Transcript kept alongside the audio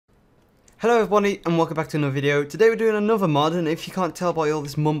Hello everybody and welcome back to another video. Today we're doing another mod, and if you can't tell by all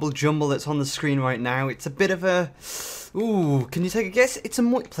this mumble jumble that's on the screen right now, it's a bit of a... Ooh, can you take a guess? It's a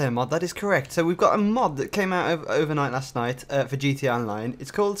multiplayer mod, that is correct. So we've got a mod that came out overnight last night for GTA Online.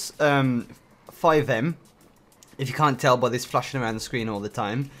 It's called FiveM, if you can't tell by this flashing around the screen all the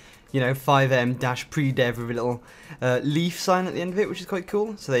time. You know, FiveM-pre-dev with a little leaf sign at the end of it, which is quite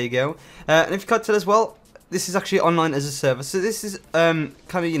cool. So there you go. And if you can't tell as well, this is actually online as a server. So this is kind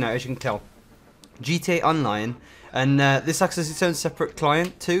of, you know, as you can tell, GTA Online, and this acts as its own separate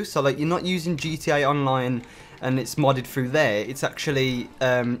client too. So like, you're not using GTA Online and it's modded through there. It's actually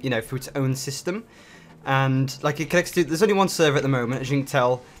you know, through its own system, and like it connects to. There's only one server at the moment, as you can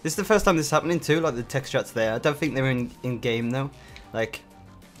tell. This is the first time this is happening too. Like the text chat's there. I don't think they're in game though. Like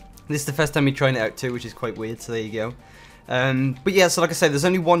this is the first time we're trying it out too, which is quite weird. So there you go. But yeah, so like I say, there's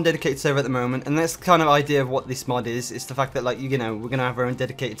only one dedicated server at the moment, and that's the kind of idea of what this mod is. It's the fact that, like, you know, we're gonna have our own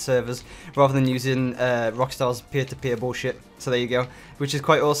dedicated servers rather than using Rockstar's peer-to-peer bullshit. So there you go, which is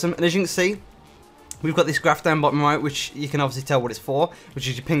quite awesome. And as you can see, we've got this graph down bottom right, which you can obviously tell what it's for, which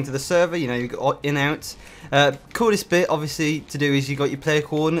is you ping to the server. You know, you got in out. Coolest bit, obviously, to do is you got your player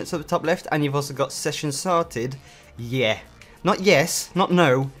coordinates at the top left, and you've also got session started. Yeah, not yes, not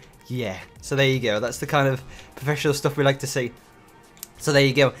no. Yeah, so there you go. That's the kind of professional stuff we like to see. So there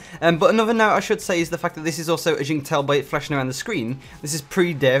you go. But another note I should say is the fact that this is also, as you can tell by it flashing around the screen, this is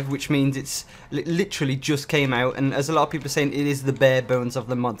pre-dev, which means it's literally just came out, and as a lot of people are saying, it is the bare bones of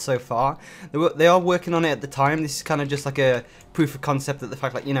the mod so far. They are working on it at the time. This is kind of just like a proof of concept that the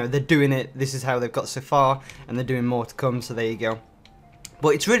fact, like, you know, they're doing it, this is how they've got so far, and they're doing more to come, so there you go.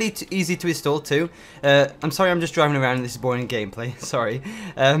 But it's really easy to install too. I'm sorry, I'm just driving around and this is boring gameplay. Sorry.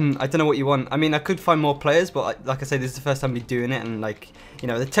 I don't know what you want. I mean, I could find more players, but like I say, this is the first time we're doing it, and like, you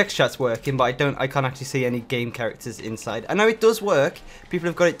know, the text chat's working, but I can't actually see any game characters inside. I know it does work. People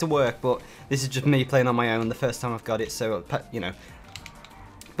have got it to work, but this is just me playing on my own the first time I've got it, so you know.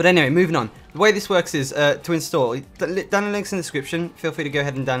 But anyway, moving on. The way this works is to install. Down the links in the description. Feel free to go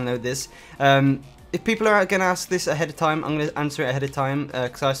ahead and download this. If people are going to ask this ahead of time, I'm going to answer it ahead of time,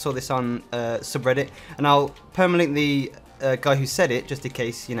 because I saw this on subreddit, and I'll permalink the guy who said it, just in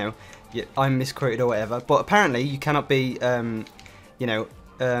case, you know, I'm misquoted or whatever. But apparently you cannot be, you know,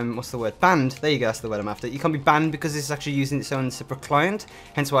 what's the word? Banned. There you go, that's the word I'm after. You can't be banned because this is actually using its own separate client,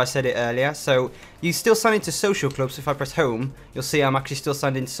 hence why I said it earlier. So you still sign into social club, so if I press home, you'll see I'm actually still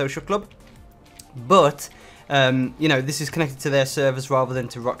signed into social club. But you know, this is connected to their servers rather than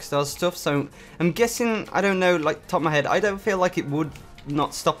to Rockstar's stuff, so I'm guessing, I don't know, like, top of my head, I don't feel like it would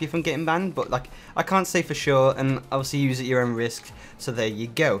not stop you from getting banned, but like, I can't say for sure, and obviously use at your own risk, so there you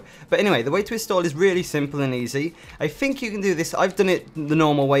go. But anyway, the way to install is really simple and easy. I think you can do this, I've done it the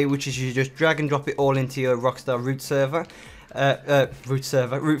normal way, which is you just drag and drop it all into your Rockstar root server.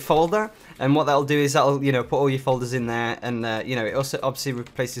 Root folder, and what that'll do is that'll, you know, put all your folders in there, and you know, it also obviously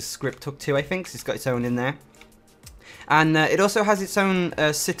replaces script hook too, I think, so it's got its own in there. And it also has its own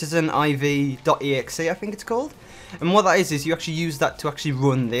citizeniv.exe, I think it's called. And what that is you actually use that to actually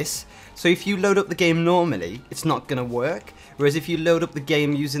run this. So if you load up the game normally, it's not going to work. Whereas if you load up the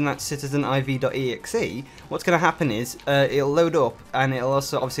game using that citizeniv.exe, what's going to happen is it'll load up, and it'll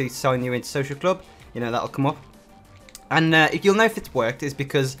also obviously sign you into Social Club. You know, that'll come up. And if you'll know if it's worked is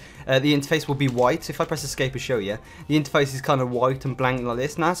because the interface will be white. So if I press escape to show you, the interface is kind of white and blank like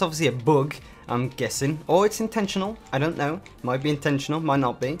this. Now that's obviously a bug, I'm guessing, or it's intentional. I don't know. Might be intentional, might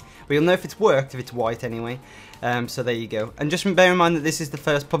not be. But you'll know if it's worked if it's white anyway. So there you go. And just bear in mind that this is the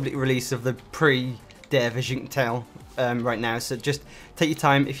first public release of the pre-dev, as you can tell, right now. So just take your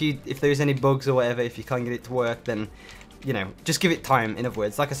time. If there's any bugs or whatever, if you can't get it to work, then, you know, just give it time, in other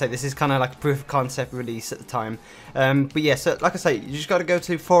words. Like I say, this is kind of like a proof of concept release at the time. But yeah, so like I say, you just got to go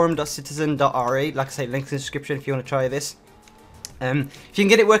to forum.citizen.re. Like I say, links in the description if you want to try this. If you can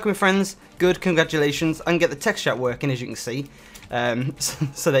get it working with friends, good, congratulations. I can get the text chat working, as you can see.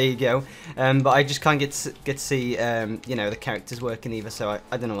 So there you go. But I just can't get to see, you know, the characters working either, so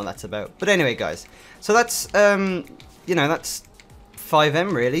I don't know what that's about. But anyway, guys, so that's, you know, that's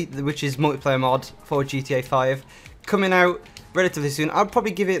FiveM, really, which is multiplayer mod for GTA 5. Coming out relatively soon. I'll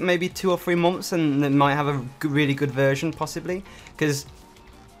probably give it maybe 2 or 3 months, and it might have a really good version, possibly, because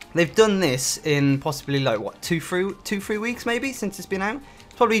they've done this in possibly like what, 2-3 weeks maybe since it's been out.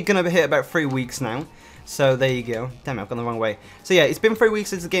 It's probably gonna hit about 3 weeks now. So there you go. Damn it, I've gone the wrong way. So yeah, it's been 3 weeks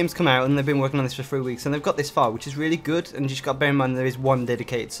since the game's come out, and they've been working on this for 3 weeks, and they've got this far, which is really good. And you just got to bear in mind there is one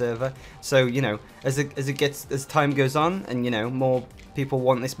dedicated server. So, you know, as time goes on, and, you know, more people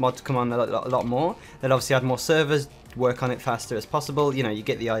want this mod to come on a lot more, they'll obviously add more servers, work on it faster as possible. You know, you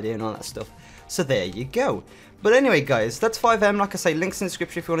get the idea and all that stuff. So there you go. But anyway guys, that's FiveM. Like I say, links in the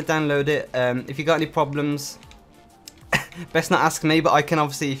description if you want to download it. If you got any problems, best not ask me, but I can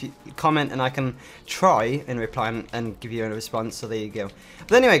obviously, if you comment, and I can try and reply and give you a response, so there you go.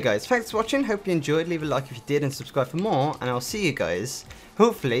 But anyway guys, thanks for watching, hope you enjoyed, leave a like if you did and subscribe for more, and I'll see you guys,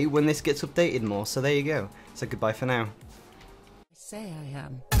 hopefully, when this gets updated more, so there you go. So goodbye for now. Say I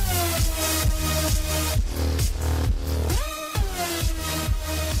am.